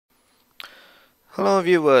Hello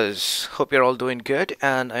viewers, hope you're all doing good,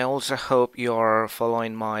 and I also hope you're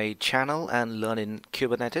following my channel and learning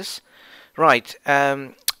Kubernetes. Right,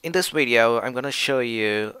 in this video I'm going to show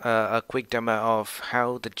you a quick demo of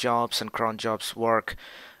how the jobs and cron jobs work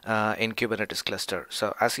in Kubernetes cluster.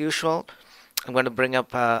 So as usual, I'm going to bring up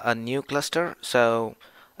a new cluster. So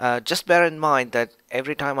just bear in mind that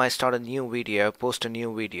every time I start a new video, post a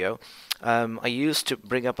new video, I used to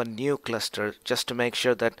bring up a new cluster just to make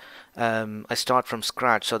sure that I start from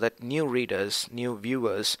scratch so that new readers, new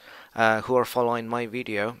viewers who are following my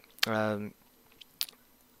video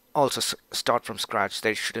also start from scratch.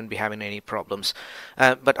 They shouldn't be having any problems.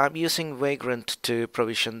 But I'm using Vagrant to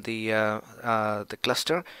provision the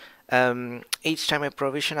cluster. Each time I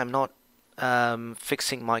provision, I'm not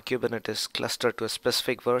fixing my Kubernetes cluster to a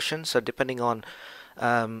specific version. So depending on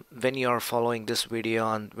when you're following this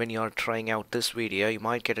video and when you're trying out this video, you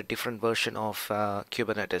might get a different version of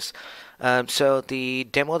Kubernetes. So the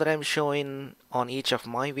demo that I'm showing on each of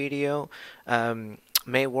my video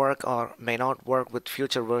may work or may not work with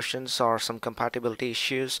future versions or some compatibility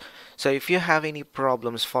issues. So if you have any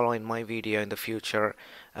problems following my video in the future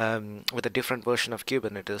with a different version of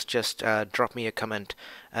Kubernetes, just drop me a comment.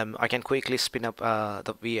 I can quickly spin up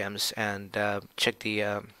the VMs and check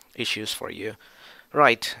the issues for you.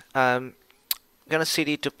 Right, I'm gonna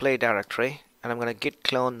cd to play directory, and I'm gonna git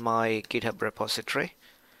clone my GitHub repository.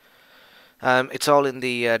 It's all in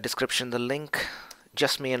the description, the link.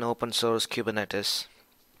 Just me and open source Kubernetes.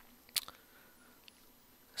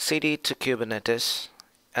 cd to Kubernetes,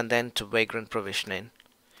 and then to Vagrant provisioning,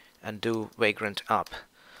 and do Vagrant up.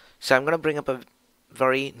 So I'm gonna bring up a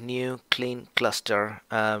very new clean cluster.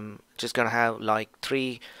 Just gonna have like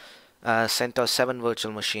 3 CentOS 7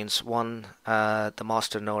 virtual machines, 1 the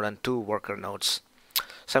master node and 2 worker nodes.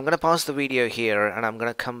 So I'm going to pause the video here and I'm going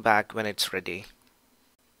to come back when it's ready.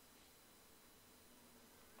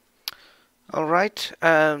 Alright,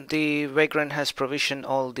 the Vagrant has provisioned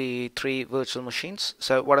all the 3 virtual machines.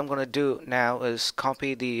 So what I'm going to do now is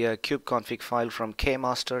copy the kubeconfig file from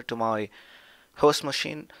kmaster to my host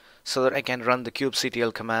machine, so that I can run the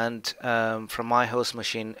kubectl command from my host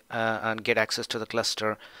machine and get access to the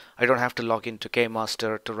cluster. I don't have to log into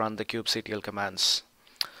kmaster to run the kubectl commands.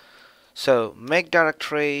 So make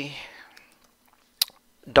directory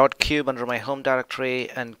 .kube under my home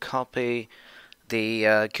directory and copy the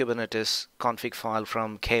Kubernetes config file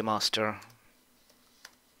from kmaster.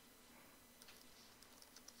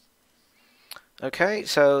 Okay,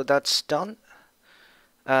 so that's done.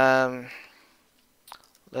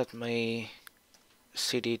 Let me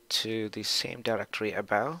cd to the same directory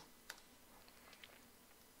above.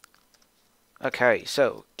 Okay,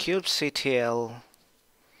 so kubectl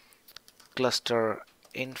cluster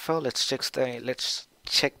info. Let's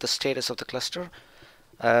check the status of the cluster.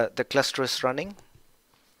 The cluster is running.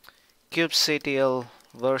 Kubectl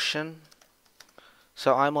version.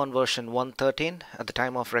 So I'm on version 1.13 at the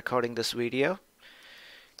time of recording this video.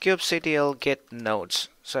 Kubectl get nodes.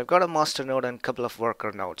 So I've got a master node and a couple of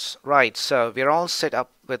worker nodes. Right, so we're all set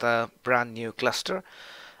up with a brand new cluster.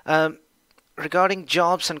 Regarding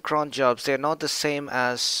jobs and cron jobs, they're not the same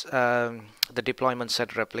as the deployment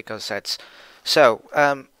set replica sets. So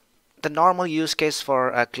the normal use case for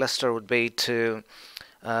a cluster would be to,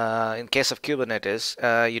 in case of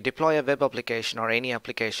Kubernetes, you deploy a web application or any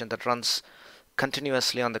application that runs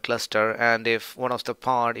continuously on the cluster, and if one of the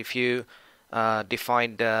pod, if you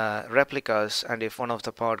defined replicas, and if one of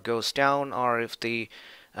the pod goes down, or if the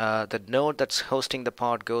node that's hosting the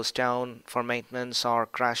pod goes down for maintenance or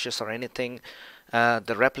crashes or anything,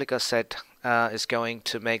 the replica set is going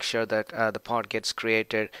to make sure that the pod gets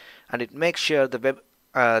created, and it makes sure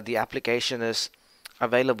the application is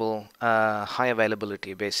available, high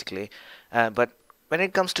availability basically. But when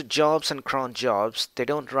it comes to jobs and cron jobs, they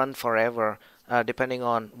don't run forever, depending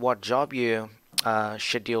on what job you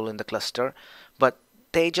schedule in the cluster, but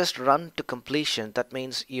they just run to completion. That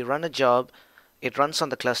means you run a job, it runs on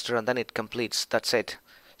the cluster, and then it completes. That's it.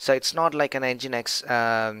 So it's not like an Nginx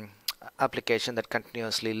application that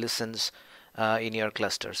continuously listens in your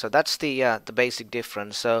cluster. So that's the basic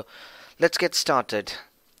difference. So let's get started.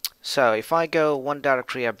 So if I go one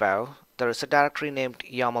directory above, there is a directory named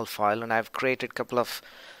YAML file, and I've created a couple of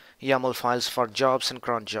YAML files for jobs and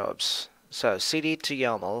cron jobs. So cd to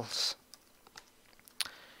YAMLs,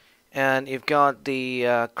 and you've got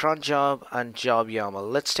the cron job and job YAML.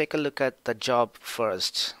 Let's take a look at the job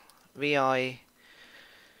first. vi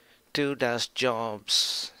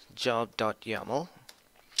 2-jobs job.yaml.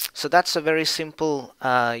 So that's a very simple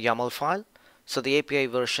YAML file. So the API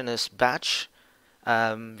version is batch. We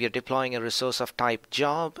are deploying a resource of type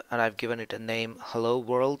job, and I've given it a name hello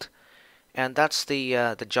world. and that's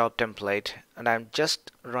the job template, and I'm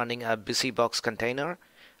just running a busybox container,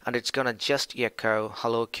 and it's gonna just echo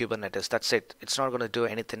hello Kubernetes. That's it. It's not gonna do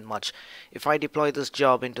anything much. If I deploy this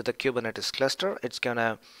job into the Kubernetes cluster, it's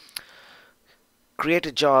gonna create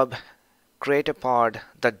a job, create a pod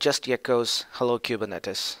that just echoes hello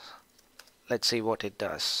Kubernetes. Let's see what it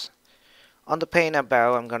does. On the pane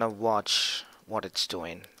above, I'm gonna watch what it's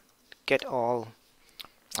doing. Get all.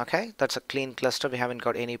 Okay, that's a clean cluster. We haven't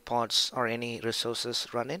got any pods or any resources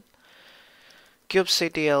running.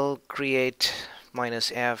 kubectl create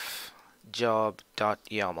 -f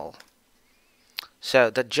job.yaml. So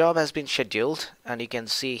the job has been scheduled, and you can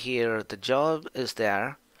see here the job is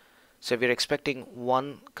there. So we're expecting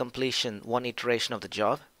one completion, one iteration of the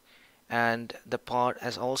job, and the pod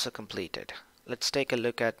has also completed. Let's take a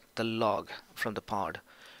look at the log from the pod.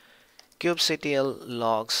 kubectl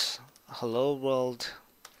logs hello world.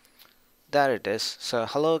 There it is. So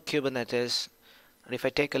hello Kubernetes. And if I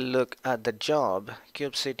take a look at the job,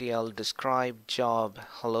 kubectl describe job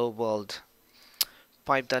hello world,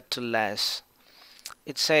 pipe that to less.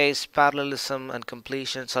 It says parallelism and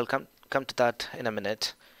completion, so I'll come to that in a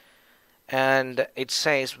minute. And it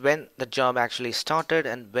says when the job actually started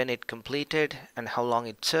and when it completed and how long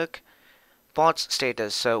it took. Pod's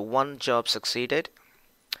status, so one job succeeded,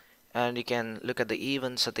 and you can look at the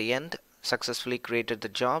events at the end. Successfully created the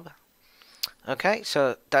job. Okay,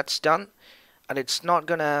 so that's done, and it's not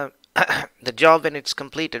gonna the job, when it's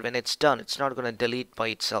completed, when it's done, it's not gonna delete by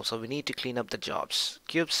itself, so we need to clean up the jobs.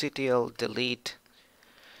 kubectl delete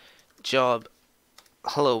job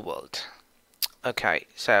hello world. Okay,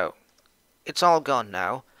 so it's all gone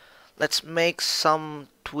now. Let's make some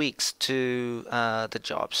tweaks to the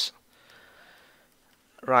jobs.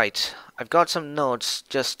 Right, I've got some notes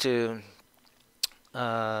just to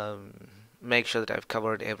make sure that I've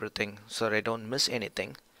covered everything so that I don't miss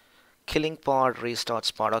anything. Killing pod,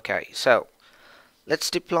 restarts pod. Okay, so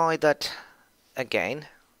let's deploy that again,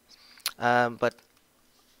 but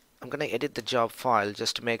I'm gonna edit the job file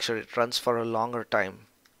just to make sure it runs for a longer time.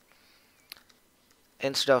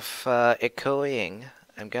 Instead of echoing,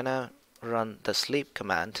 I'm gonna run the sleep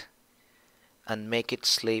command and make it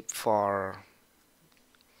sleep for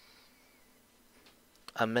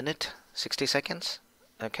a minute, 60 seconds.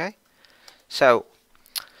 Okay, so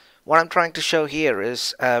what I'm trying to show here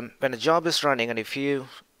is when a job is running, and if you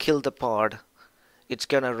kill the pod, it's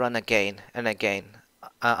gonna run again and again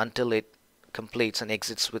until it completes and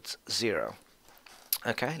exits with 0.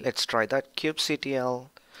 Okay, let's try that. kubectl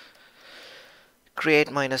create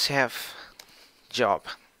 -f job.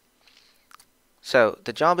 So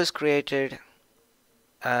the job is created,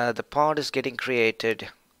 the pod is getting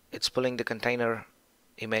created, it's pulling the container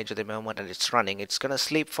image at the moment, and it's running. It's gonna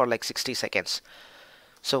sleep for like 60 seconds.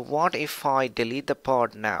 So what if I delete the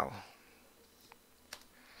pod now?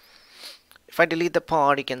 If I delete the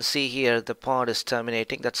pod, you can see here the pod is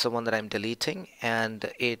terminating. That's the one that I'm deleting,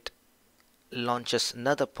 and it launches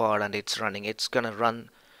another pod and it's running. It's gonna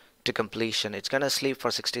run to completion. It's gonna sleep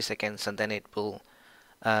for 60 seconds and then it will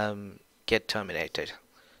get terminated.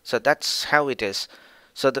 So that's how it is.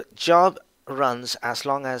 So the job runs as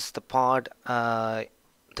long as the pod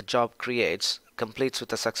the job creates completes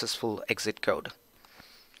with a successful exit code.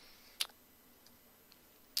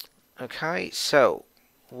 Okay, so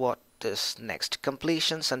what is next?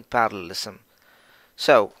 Completions and parallelism.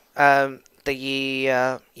 So the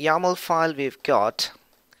YAML file we've got,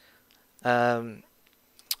 so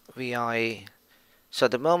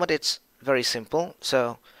the moment it's very simple.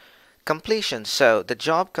 So completion, so the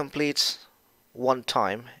job completes one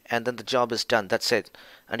time and then the job is done. That's it.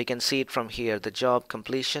 And you can see it from here. The job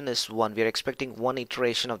completion is 1. We're expecting one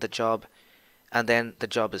iteration of the job and then the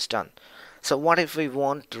job is done. So what if we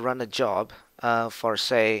want to run a job for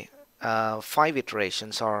say 5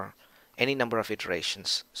 iterations or any number of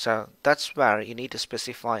iterations? So that's where you need to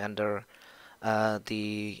specify under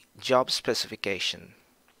the job specification.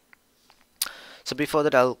 So before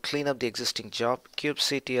that, I'll clean up the existing job.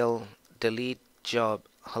 kubectl delete job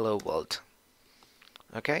hello world.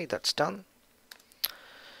 Okay, that's done.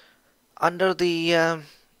 Under the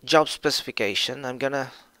job specification, I'm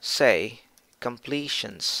gonna say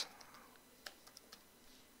completions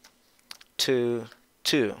to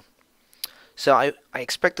 2. So I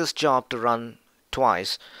expect this job to run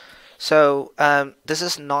twice. So this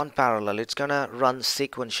is non-parallel. It's gonna run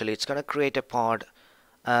sequentially. It's gonna create a pod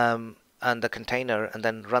and the container, and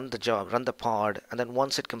then run the job, run the pod, and then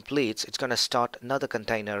once it completes, it's gonna start another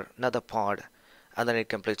container, another pod, and then it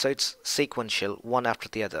completes. So it's sequential, one after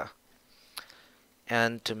the other.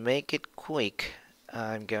 And to make it quick,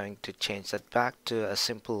 I'm going to change that back to a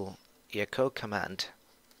simple echo command.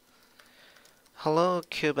 Hello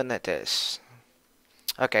Kubernetes.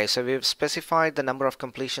 Okay, so we've specified the number of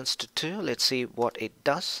completions to 2. Let's see what it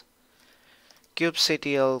does.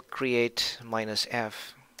 kubectl create -f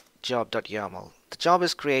job.yaml. The job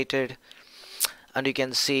is created, and you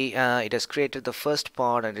can see it has created the first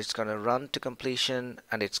pod, and it's going to run to completion,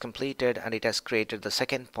 and it's completed, and it has created the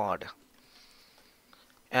second pod.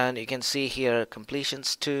 And you can see here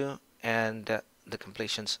completions 2, and the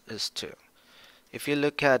completions is 2. If you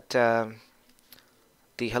look at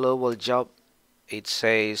the hello world job, it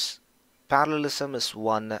says parallelism is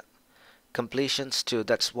 1, completions 2.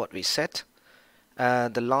 That's what we set.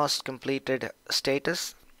 The last completed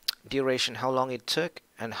status, duration, how long it took,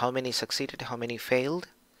 and how many succeeded, how many failed,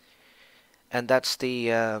 and that's the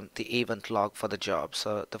event log for the job.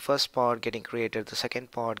 So the first pod getting created, the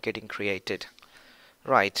second pod getting created.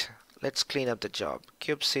 Right, let's clean up the job.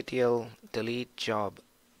 kubectl delete job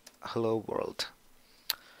hello world.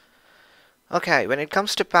 Okay, when it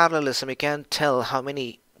comes to parallelism, you can tell how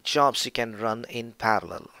many jobs you can run in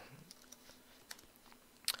parallel.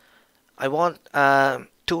 I want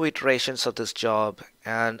 2 iterations of this job,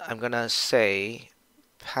 and I'm gonna say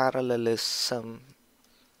parallelism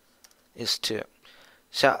is 2.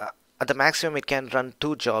 So at the maximum it can run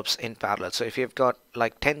 2 jobs in parallel. So if you've got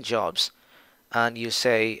like 10 jobs and you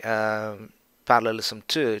say parallelism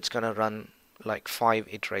 2, it's gonna run like 5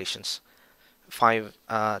 iterations, 5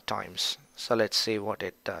 times. So let's see what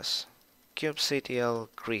it does. kubectl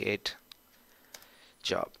create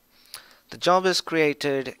job. The job is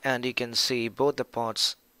created, and you can see both the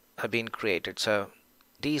pods have been created. So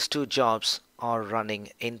these 2 jobs are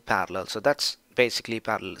running in parallel. So that's basically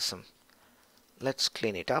parallelism. Let's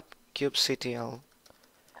clean it up. kubectl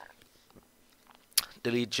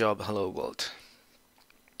delete job hello world.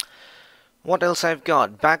 What else I've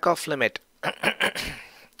got? Back off limit.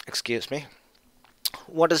 Excuse me.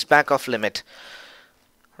 What is back off limit?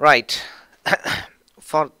 Right.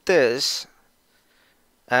 For this,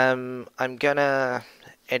 I'm gonna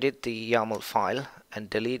edit the YAML file and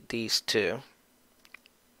delete these 2.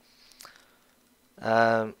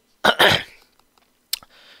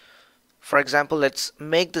 For example, let's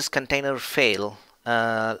make this container fail,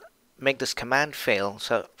 make this command fail.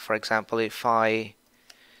 So for example, if I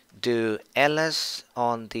do ls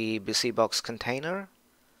on the busybox container,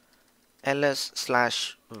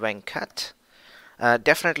 ls/venkat,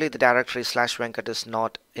 definitely the directory /venkat is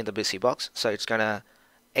not in the busybox, so it's gonna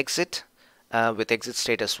exit with exit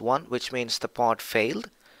status 1, which means the pod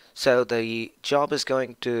failed. So the job is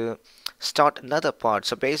going to start another pod.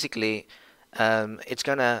 So basically it's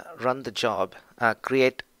gonna run the job,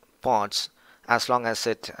 create pods as long as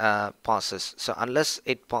it passes. So unless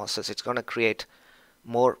it passes, it's gonna create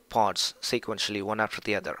more pods sequentially, one after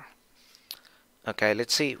the other. Okay,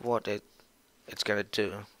 let's see what it's gonna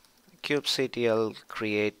do. kubectl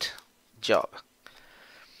create job.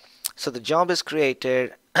 So the job is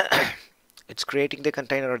created. It's creating the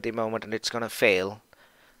container at the moment, and it's gonna fail.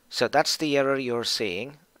 So that's the error you're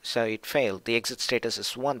seeing. So it failed. The exit status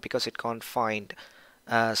is 1 because it can't find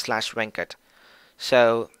 /venkat.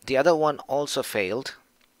 So the other one also failed,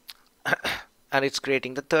 and it's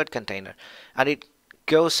creating the third container, and it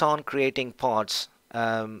goes on creating pods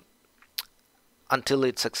until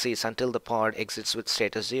it succeeds, until the pod exits with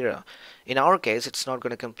status 0. In our case, it's not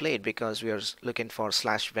going to complete because we are looking for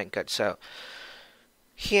 /venkat. So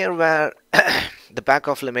here where the back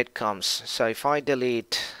off limit comes. So if I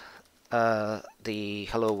delete the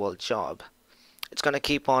hello world job, it's going to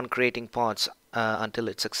keep on creating pods until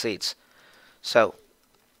it succeeds. So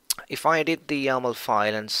if I edit the YAML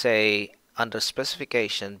file and say under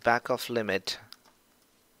specification back off limit,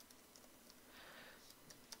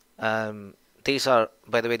 these are,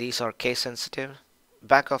 by the way, these are case sensitive.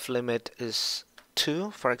 Back off limit is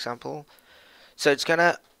 2, for example. So it's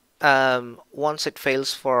gonna once it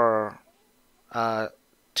fails for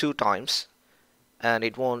 2 times, and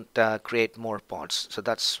it won't create more pods. So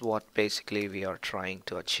that's what basically we are trying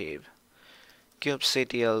to achieve.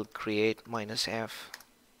 kubectl create -f.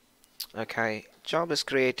 Okay, job is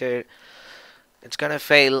created. It's gonna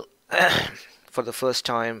fail for the first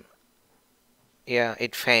time. Yeah,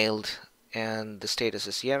 it failed, and the status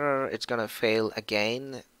is error. It's gonna fail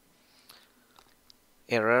again,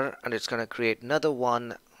 error, and it's gonna create another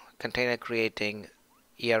one, container creating,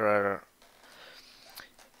 error,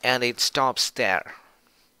 and it stops there.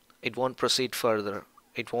 It won't proceed further.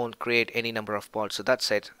 It won't create any number of pods. So that's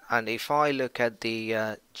it. And if I look at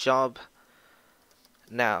the job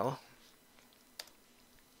now,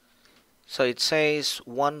 so it says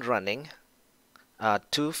 1 running,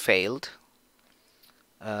 2 failed.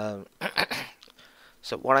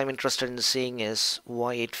 So what I'm interested in seeing is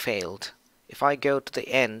why it failed. If I go to the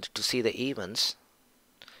end to see the events,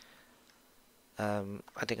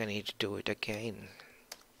 I think I need to do it again.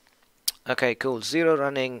 Okay, cool. 0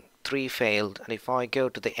 running, 3 failed, and if I go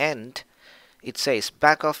to the end, it says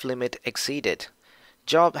backoff limit exceeded.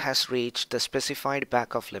 Job has reached the specified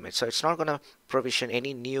backoff limit. So it's not going to provision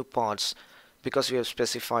any new pods because we have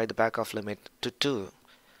specified the backoff limit to 2.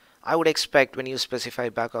 I would expect when you specify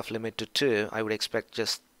backoff limit to 2, I would expect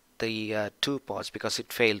just the 2 pods because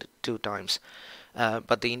it failed 2 times.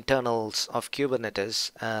 But the internals of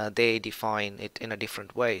Kubernetes, they define it in a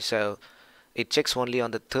different way. So it checks only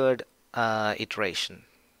on the 3rd iteration.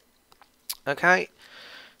 Okay,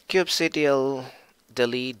 kubectl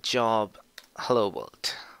delete job hello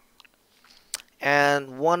world.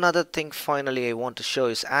 And one other thing finally I want to show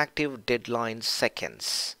is active deadline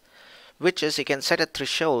seconds, which is you can set a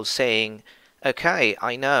threshold saying, okay,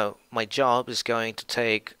 I know my job is going to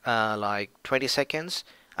take like 20 seconds,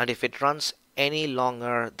 and if it runs any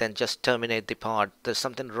longer, then just terminate the pod. There's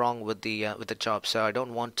something wrong with the job, so I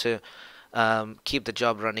don't want to keep the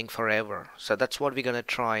job running forever. So that's what we're going to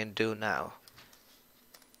try and do now.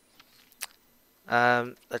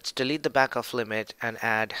 Let's delete the backoff limit and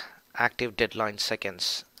add active deadline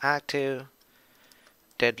seconds. Active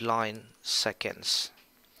deadline seconds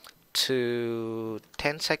to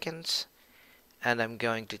 10 seconds, and I'm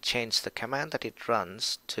going to change the command that it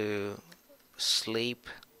runs to sleep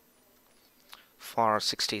for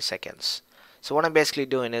 60 seconds. So what I'm basically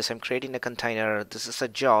doing is I'm creating a container. This is a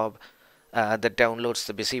job that downloads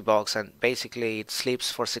the BusyBox, and basically it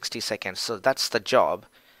sleeps for 60 seconds. So that's the job,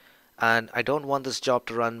 and I don't want this job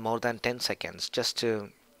to run more than 10 seconds, just to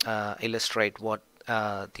illustrate what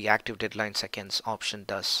the active deadline seconds option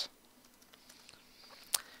does.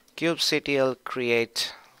 kubectl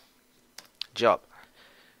create job.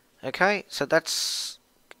 Okay, so that's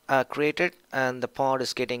created, and the pod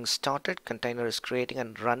is getting started. Container is creating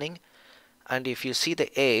and running, and if you see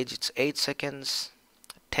the age, it's 8 seconds,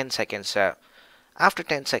 10 seconds. So after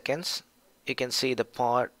 10 seconds, you can see the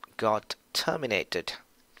pod got terminated.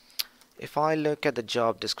 If I look at the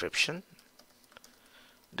job description,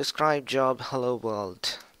 describe job hello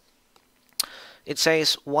world, it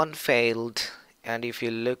says 1 failed, and if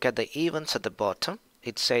you look at the events at the bottom,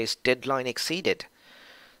 it says deadline exceeded.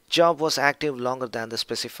 Job was active longer than the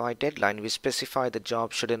specified deadline. We specified the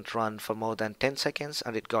job shouldn't run for more than 10 seconds,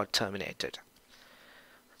 and it got terminated.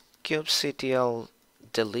 kubectl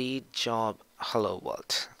delete job hello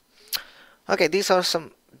world. Okay, these are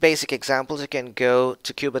some basic examples. You can go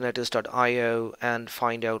to kubernetes.io and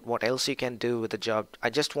find out what else you can do with the job. I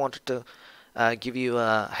just wanted to give you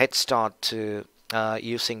a head start to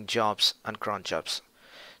using jobs and cron jobs.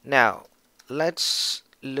 Now let's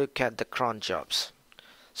look at the cron jobs.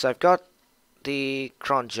 So I've got the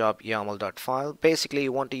cronjob YAML.file. Basically,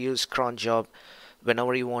 you want to use cronjob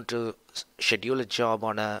whenever you want to schedule a job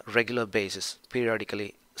on a regular basis,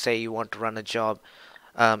 periodically. Say you want to run a job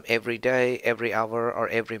every day, every hour, or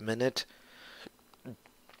every minute.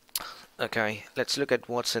 Okay, let's look at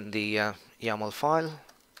what's in the YAML file.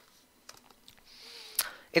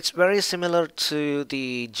 It's very similar to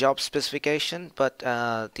the job specification, but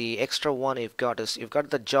the extra one you've got is you've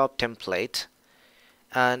got the job template,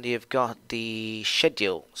 and you've got the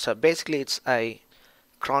schedule. So basically it's a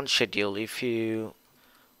cron schedule. If you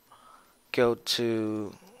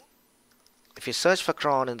search for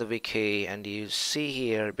cron in the wiki, and you see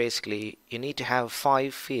here, basically you need to have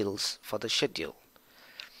 5 fields for the schedule.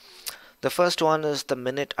 The first one is the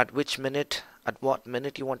minute, at which minute, at what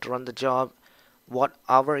minute you want to run the job, what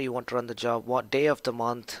hour you want to run the job, what day of the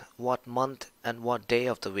month, what month, and what day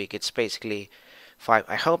of the week. It's basically 5.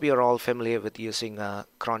 I hope you're all familiar with using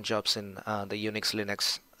cron jobs in the Unix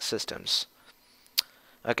Linux systems.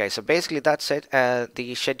 Okay, so basically that's it.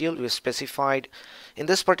 The schedule we specified. In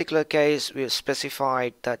this particular case, we have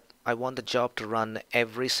specified that I want the job to run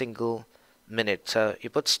every single minute. So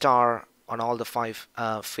you put star on all the 5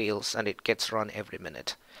 fields, and it gets run every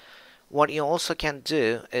minute. What you also can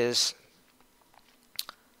do is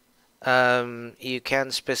you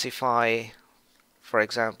can specify, for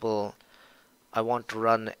example, I want to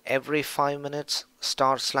run every 5 minutes,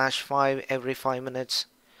 */5 every 5 minutes,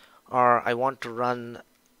 or I want to run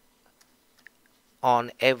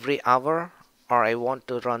on every hour, or I want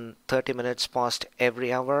to run 30 minutes past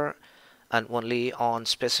every hour, and only on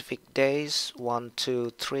specific days, 1,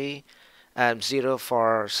 2, 3, 0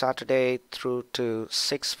 for Saturday through to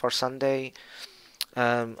 6 for Sunday,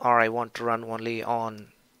 or I want to run only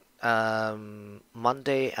on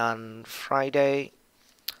Monday and Friday.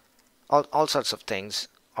 All sorts of things.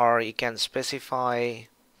 Or you can specify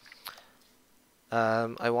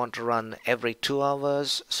I want to run every 2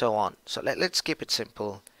 hours, so on. So let's keep it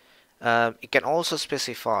simple. You can also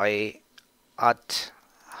specify at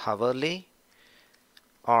hourly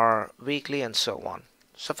or weekly and so on.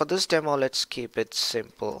 So for this demo, let's keep it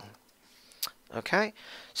simple. Okay,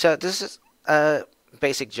 so this is a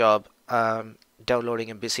basic job,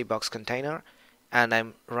 downloading a busybox container, and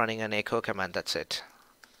I'm running an echo command. That's it.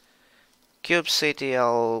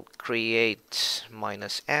 kubectl create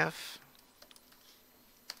 -f.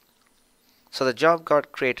 So the job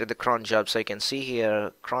got created, the cron job. So you can see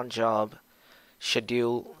here, cron job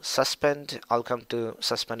schedule suspend. I'll come to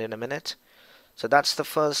suspend in a minute. So that's the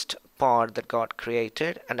first pod that got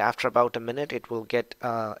created, and after about a minute it will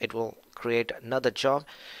create another job.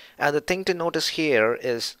 And the thing to notice here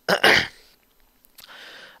is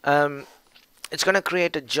it's going to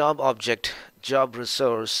create a job object, job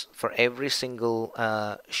resource for every single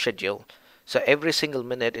schedule. So every single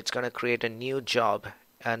minute it's going to create a new job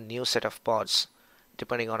and new set of pods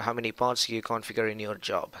depending on how many pods you configure in your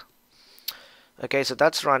job. Okay, so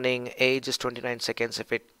that's running. Age is 29 seconds.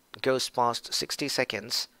 If it goes past 60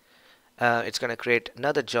 seconds, it's going to create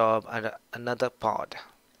another job and another pod.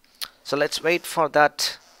 So let's wait for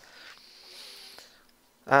that.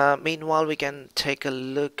 Meanwhile, we can take a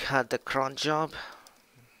look at the cron job.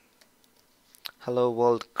 Hello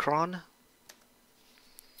world cron.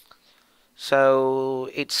 So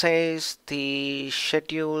it says the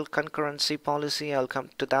schedule concurrency policy. I'll come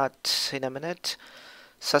to that in a minute.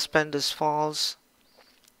 Suspend is false.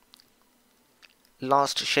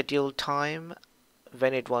 Last scheduled time,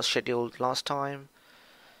 when it was scheduled last time.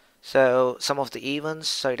 So some of the events,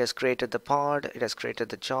 so it has created the pod, it has created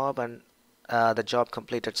the job, and the job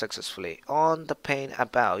completed successfully. On the pane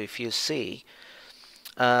above, if you see,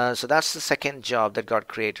 so that's the second job that got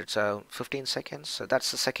created. So 15 seconds, so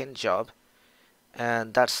that's the second job,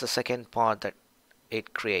 and that's the second pod that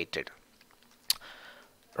it created.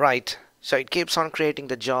 Right, so it keeps on creating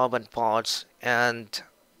the job and pods, and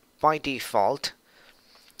by default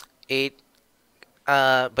it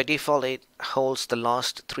holds the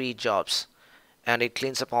last 3 jobs, and it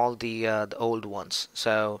cleans up all the old ones.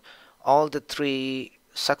 So all the 3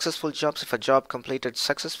 successful jobs, if a job completed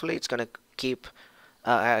successfully, it's going to keep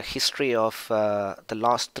a history of the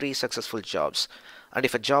last 3 successful jobs, and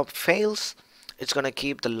if a job fails, it's going to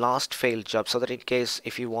keep the last failed job, so that in case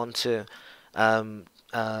if you want to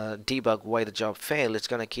debug why the job failed, it's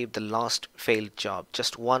going to keep the last failed job,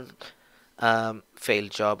 just one failed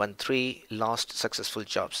job and 3 last successful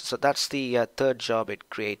jobs. So that's the third job it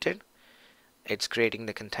created. It's creating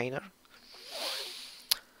the container.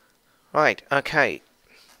 Right, okay.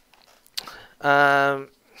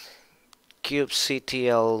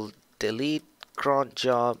 kubectl delete cron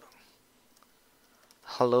job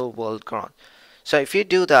hello world cron. So if you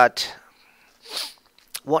do that,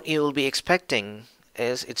 what you will be expecting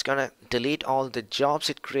is it's gonna delete all the jobs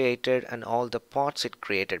it created and all the pods it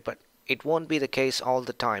created, but it won't be the case all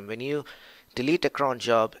the time. When you delete a cron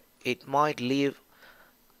job, it might leave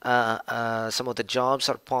some of the jobs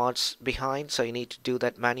or pods behind, so you need to do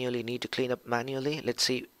that manually. You need to clean up manually. Let's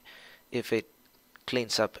see if it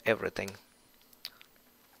cleans up everything.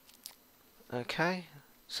 Okay,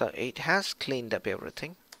 so it has cleaned up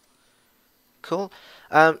everything. Cool.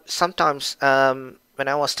 Sometimes when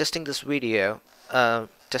I was testing this video,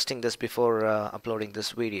 testing this before uploading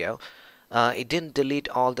this video, it didn't delete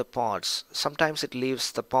all the pods. Sometimes it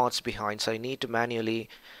leaves the pods behind, so you need to manually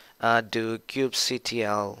do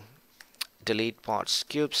kubectl delete pods,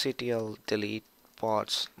 kubectl delete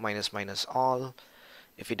pods -- all,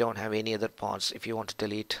 if you don't have any other pods, if you want to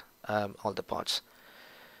delete all the pods.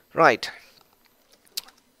 Right,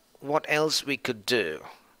 what else we could do?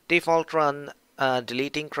 Default run,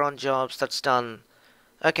 deleting cron jobs, that's done.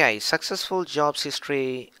 Okay, successful jobs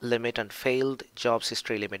history limit and failed jobs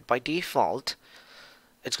history limit. By default,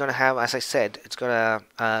 it's going to have, as I said, it's going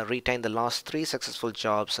to retain the last 3 successful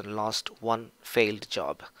jobs and last 1 failed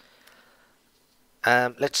job.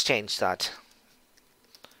 Let's change that.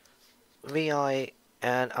 vi,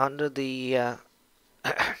 and under the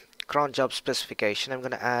cron job specification, I'm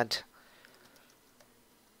going to add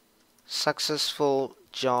successful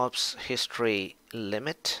jobs history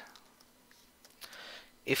limit.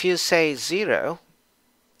 If you say 0,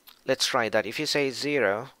 let's try that. If you say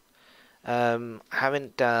 0,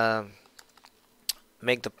 haven't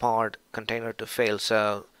make the pod container to fail,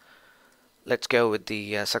 so let's go with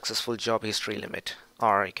the successful job history limit,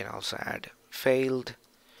 or you can also add failed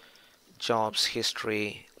jobs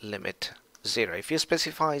history limit 0. If you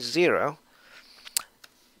specify 0,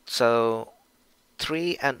 so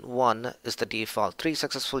 3 and 1 is the default, 3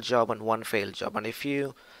 successful job and 1 failed job, and if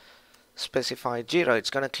you specify 0, it's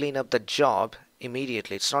going to clean up the job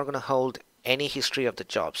immediately. It's not going to hold any history of the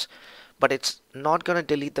jobs, but it's not going to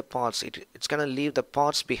delete the pods. It's going to leave the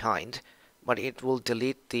pods behind, but it will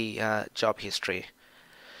delete the job history.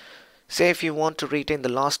 Say if you want to retain the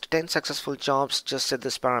last 10 successful jobs, just set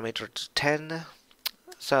this parameter to 10.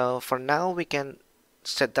 So for now we can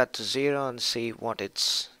set that to 0 and see what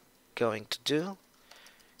it's going to do.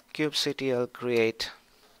 kubectl create.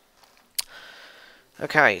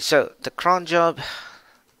 Okay, so the cron job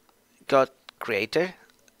got created.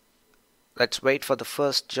 Let's wait for the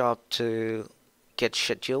first job to get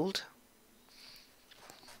scheduled.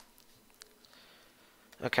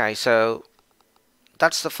 Okay, so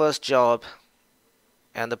that's the first job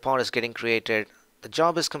and the pod is getting created. The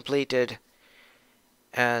job is completed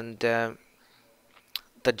and the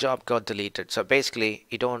job got deleted. So basically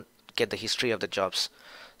you don't get the history of the jobs.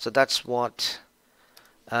 So that's what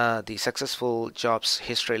the successful jobs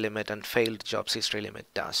history limit and failed jobs history limit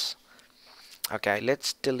does. Okay,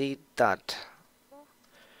 let's delete that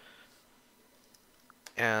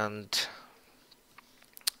and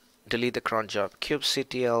delete the cron job.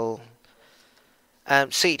 kubectl.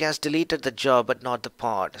 See, it has deleted the job but not the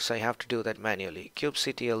pod, so you have to do that manually.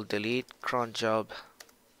 kubectl delete cron job.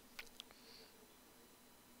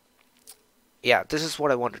 Yeah, this is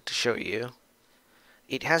what I wanted to show you.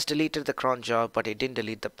 It has deleted the cron job, but it didn't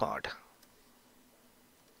delete the pod.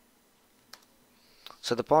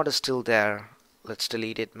 So the pod is still there. Let's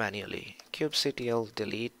delete it manually. kubectl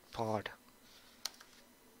delete pod.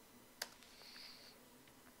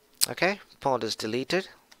 Okay, pod is deleted.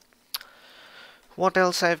 What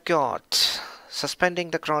else I've got?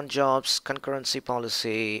 Suspending the cron jobs, concurrency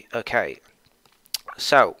policy. Okay,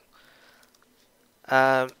 so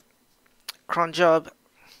cron job.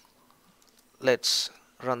 Let's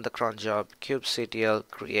run the cron job. kubectl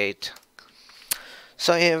create.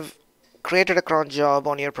 So you've created a cron job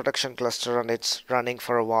on your production cluster and it's running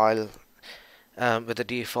for a while with the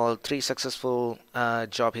default 3 successful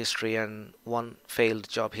job history and 1 failed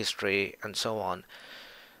job history and so on.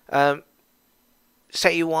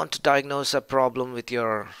 Say you want to diagnose a problem with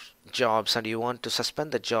your jobs and you want to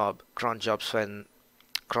suspend the job cron jobs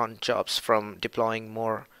from deploying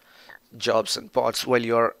more jobs and pods while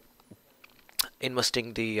you're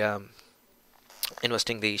investing the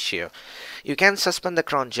issue. You can suspend the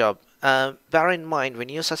cron job. Bear in mind, when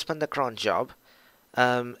you suspend the cron job,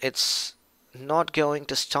 it's not going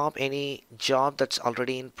to stop any job that's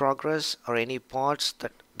already in progress or any pods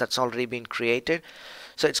that's already been created.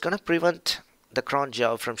 So it's going to prevent the cron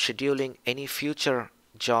job from scheduling any future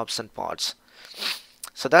jobs and pods.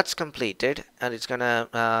 So that's completed and it's going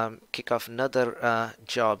to kick off another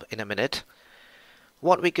job in a minute.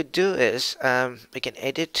 What we could do is we can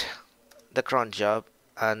edit the cron job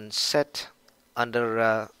and set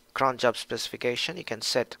under cron job specification. You can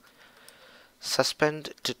set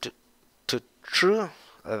suspend to true.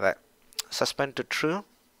 Suspend to true.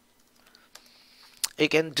 You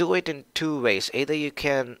can do it in 2 ways. Either you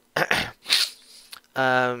can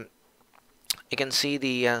you can see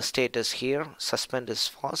the status here. Suspend is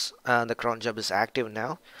false. The cron job is active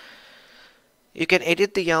now. You can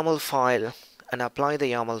edit the YAML file and apply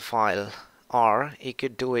the YAML file, or you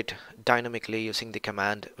could do it dynamically using the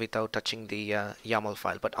command without touching the YAML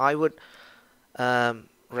file. But I would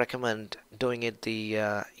recommend doing it the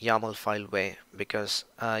YAML file way, because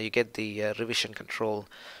you get the revision control.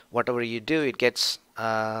 Whatever you do, it gets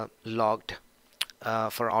logged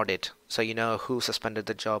for audit, so you know who suspended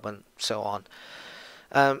the job and so on.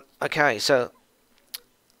 Okay, so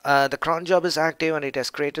the cron job is active and it has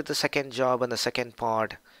created the second job and the second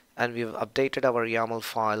pod, and we've updated our YAML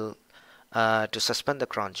file to suspend the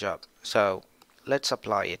cron job. So let's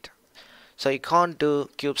apply it. So you can't do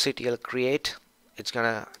kubectl create. It's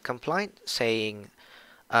gonna complain saying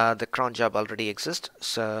the cron job already exists.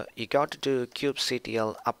 So you got to do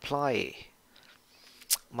kubectl apply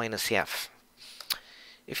 -f.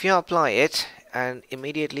 If you apply it, and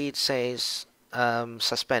immediately it says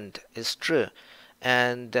suspend is true,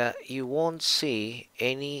 and you won't see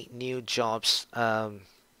any new jobs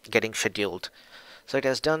getting scheduled. So it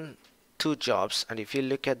has done 2 jobs, and if you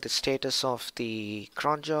look at the status of the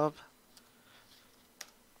cron job,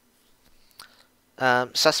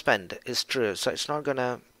 suspend is true, so it's not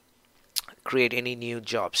gonna create any new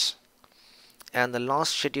jobs. And the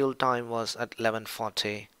last scheduled time was at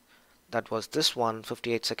 11:40. That was this one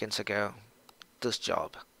 58 seconds ago, this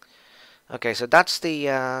job. Okay, so that's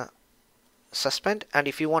the suspend, and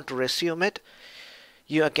if you want to resume it,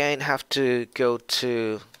 you again have to go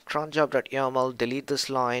to cronjob.yaml, delete this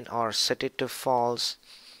line or set it to false,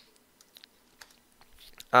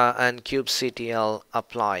 and kubectl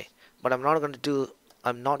apply. but I'm not going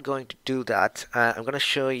to do that. I'm going to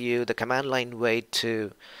show you the command line way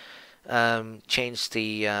to change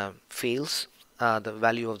the fields, the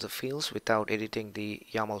value of the fields without editing the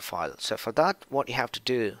YAML file. So for that, what you have to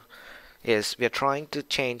do is we are trying to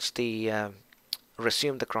change the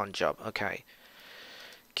resume the cron job. Okay,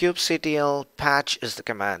 kubectl patch is the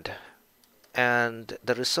command, and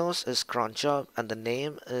the resource is cron job, and the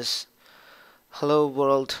name is hello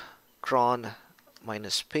world cron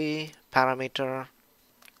 -p parameter.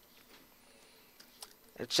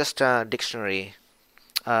 It's just a dictionary,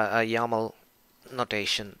 a YAML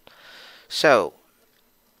notation. So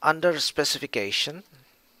under specification,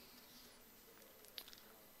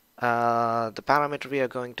 the parameter we are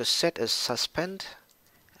going to set is suspend,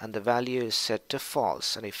 and the value is set to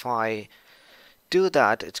false. And if I do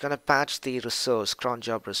that, it's going to patch the resource, cron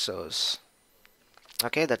job resource.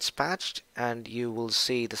 Okay, that's patched, and you will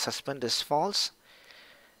see the suspend is false,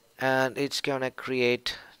 and it's going to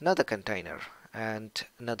create another container and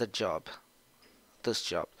another job, this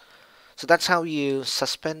job. So that's how you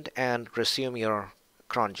suspend and resume your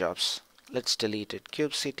cron jobs. Let's delete it.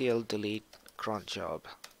 kubectl delete cron job.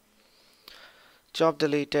 Job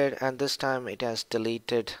deleted, and this time it has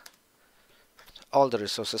deleted all the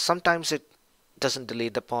resources. Sometimes it doesn't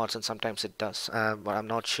delete the parts and sometimes it does, but I'm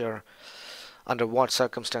not sure under what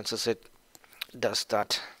circumstances it does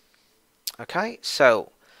that. Okay,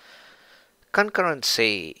 so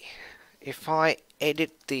concurrency. If I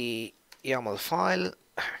edit the YAML file,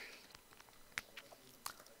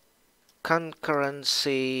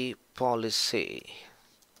 concurrency policy,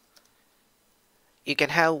 you can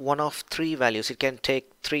have one of three values. It can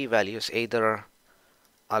take three values, either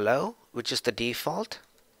allow, which is the default,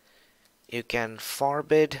 you can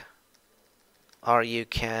forbid, or you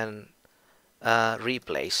can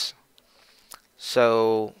replace.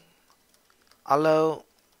 So allow,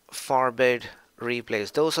 forbid,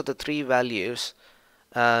 replace, those are the three values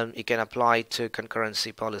you can apply to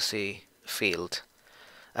concurrency policy field.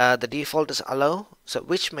 The default is allow, so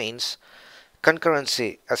which means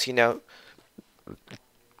concurrency, as you know,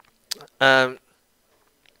 in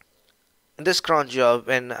this cron job,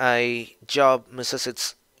 when a job misses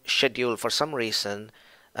its schedule for some reason,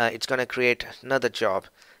 it's going to create another job.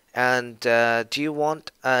 And do you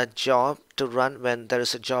want a job to run when there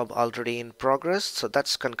is a job already in progress? So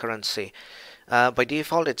that's concurrency. By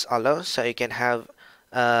default, it's allow, so you can have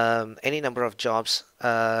any number of jobs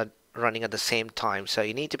running at the same time. So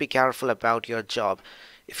you need to be careful about your job.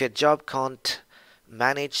 If your job can't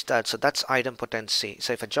manage that, so that's idempotency.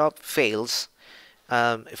 So if a job fails,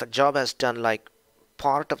 if a job has done like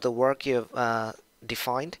part of the work you've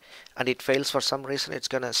defined and it fails for some reason, it's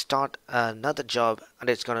going to start another job and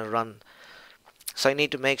it's going to run. So you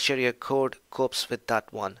need to make sure your code copes with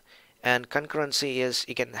that one. And concurrency is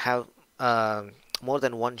you can have more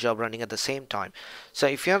than one job running at the same time. So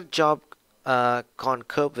if your job can't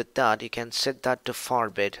cope with that, you can set that to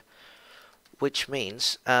forbid, which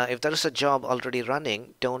means if there is a job already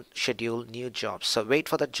running, don't schedule new jobs. So wait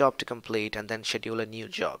for the job to complete and then schedule a new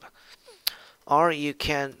job. Or you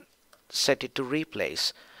can set it to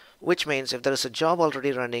replace, which means if there is a job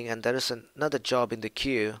already running and there is another job in the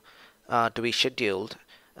queue to be scheduled,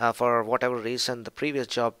 for whatever reason the previous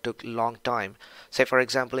job took a long time. Say for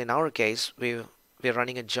example, in our case, we're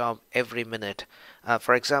running a job every minute.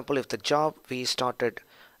 For example, if the job we started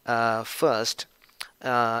first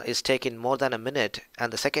is taking more than a minute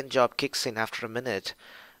and the second job kicks in after a minute,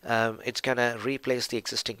 it's gonna replace the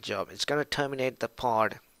existing job. It's gonna terminate the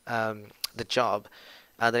pod, the job,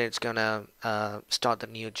 and then it's gonna start the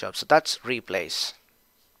new job. So that's replace.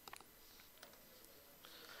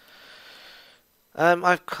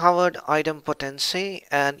 I've covered idempotency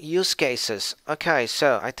and use cases. Okay,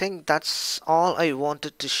 so I think that's all I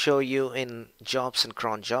wanted to show you in jobs and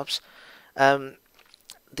cron jobs.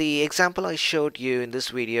 The example I showed you in this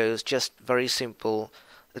video is just very simple.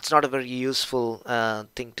 It's not a very useful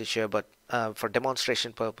thing to share, but for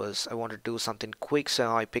demonstration purpose, I want to do something quick,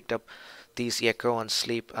 so I picked up these echo and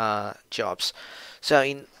sleep jobs. So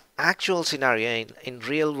in actual scenario, in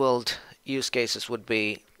real world use cases would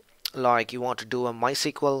be like you want to do a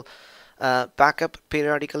MySQL backup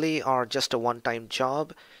periodically or just a one-time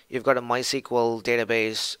job. You've got a MySQL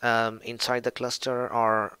database inside the cluster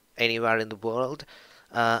or anywhere in the world,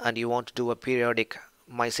 and you want to do a periodic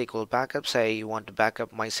MySQL backup. Say you want to back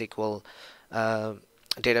up MySQL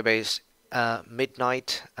database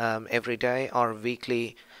midnight every day, or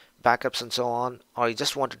weekly backups and so on, or you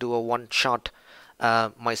just want to do a one-shot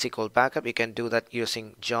MySQL backup. You can do that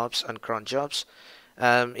using jobs and cron jobs.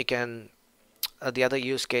 You can the other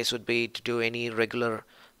use case would be to do any regular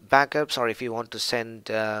backups, or if you want to send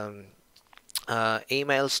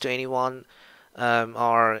emails to anyone,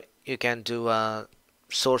 or you can do a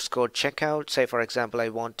source code checkout. Say for example, I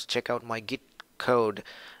want to check out my Git code,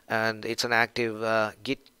 and it's an active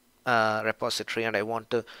Git repository, and I want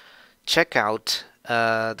to check out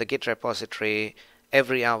the Git repository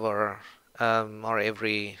every hour, or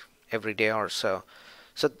every day or so.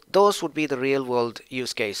 So those would be the real world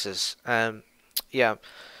use cases. Yeah.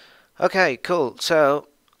 Okay, cool. So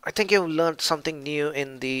I think you've learned something new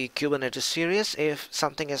in the Kubernetes series. If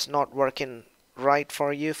something is not working right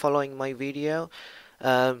for you following my video,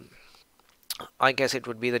 um, I guess it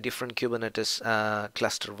would be the different Kubernetes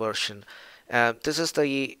cluster version. This is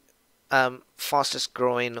the fastest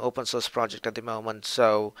growing open source project at the moment.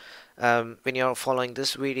 So when you're following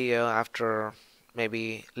this video after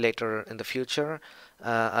maybe later in the future,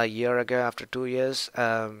 a year ago, after 2 years,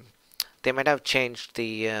 they might have changed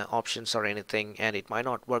the options or anything, and it might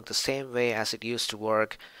not work the same way as it used to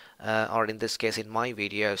work, or in this case in my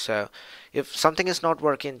video. So if something is not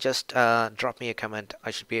working, just drop me a comment.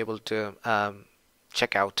 I should be able to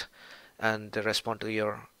check out and respond to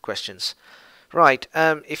your questions. Right,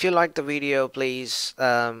 if you like the video, please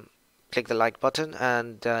click the like button,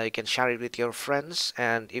 and you can share it with your friends.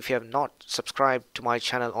 And if you have not subscribed to my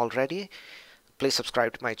channel already, please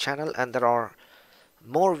subscribe to my channel. And there are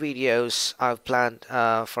more videos I've planned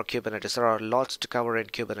for Kubernetes. There are lots to cover in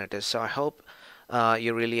Kubernetes, so I hope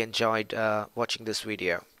you really enjoyed watching this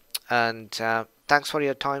video. And thanks for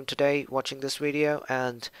your time today watching this video,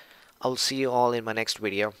 and I'll see you all in my next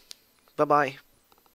video. Bye bye.